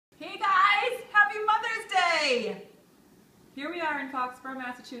are in Foxborough,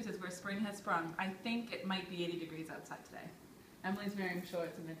 Massachusetts, where spring has sprung. I think it might be 80 degrees outside today. Emily's wearing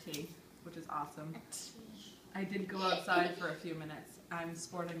shorts and a tee, which is awesome. I did go outside for a few minutes. I'm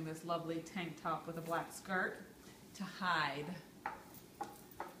sporting this lovely tank top with a black skirt to hide.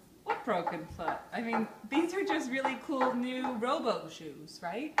 What broken foot? I mean, these are just really cool new Robo shoes,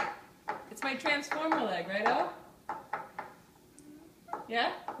 right? It's my transformer leg, right, O?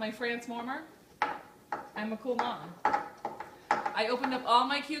 Yeah? My transformer? I'm a cool mom. I opened up all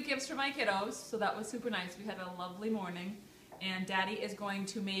my cute gifts for my kiddos, so that was super nice. We had a lovely morning. And Daddy is going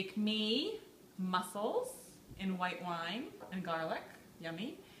to make me mussels in white wine and garlic.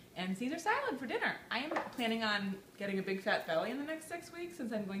 Yummy. And Caesar salad for dinner. I am planning on getting a big fat belly in the next 6 weeks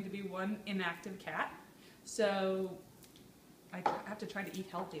since I'm going to be one inactive cat. So I have to try to eat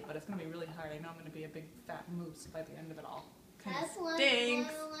healthy, but it's going to be really hard. I know I'm going to be a big fat moose by the end of it all. That's Stinks.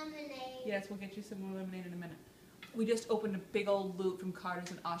 more lemonade. Yes, we'll get you some more lemonade in a minute. We just opened a big old loot from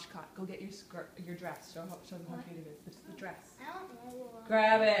Carter's and OshKosh. Go get your skirt, your dress. Show them how cute it is. This is the dress. I don't know.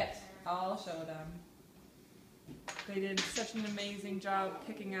 Grab it. I'll show them. They did such an amazing job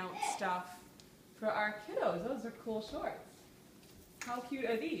picking out stuff for our kiddos. Those are cool shorts. How cute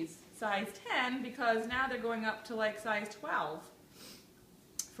are these? Size 10, because now they're going up to like size 12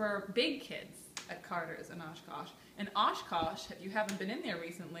 for big kids at Carter's and OshKosh. And OshKosh, if you haven't been in there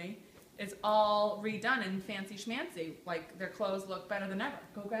recently, is all redone in fancy schmancy. Like, their clothes look better than ever.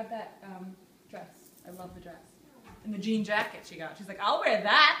 Go grab that dress. I love the dress. And the jean jacket she got. She's like, I'll wear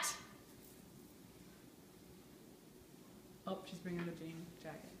that. Oh, she's bringing the jean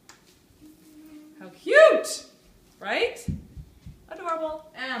jacket. How cute! Right? Adorable.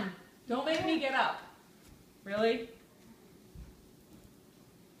 Don't make me get up. Really?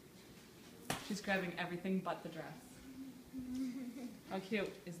 She's grabbing everything but the dress. How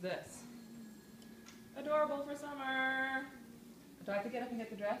cute is this? Adorable for summer. Do I have to get up and get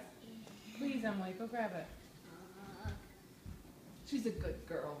the dress? Please, Emily, go grab it. She's a good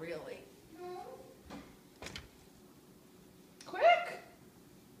girl, really. Quick!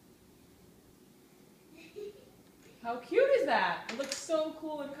 How cute is that? It looks so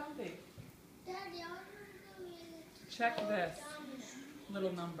cool and comfy. Daddy, Check this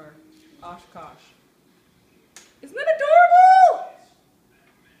little number. OshKosh. Isn't that adorable?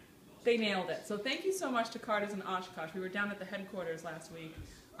 They nailed it. So thank you so much to Carter's and OshKosh. We were down at the headquarters last week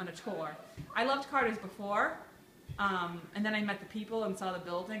on a tour. I loved Carter's before, and then I met the people and saw the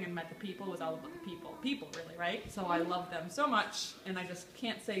building and met the people. It was all about the people. People, really, right? So I love them so much, and I just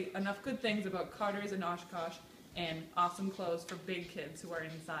can't say enough good things about Carter's and OshKosh and awesome clothes for big kids who are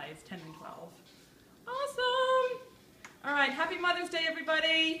in size 10 and 12. Awesome! All right, happy Mother's Day,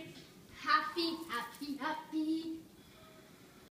 everybody! happy, happy, happy.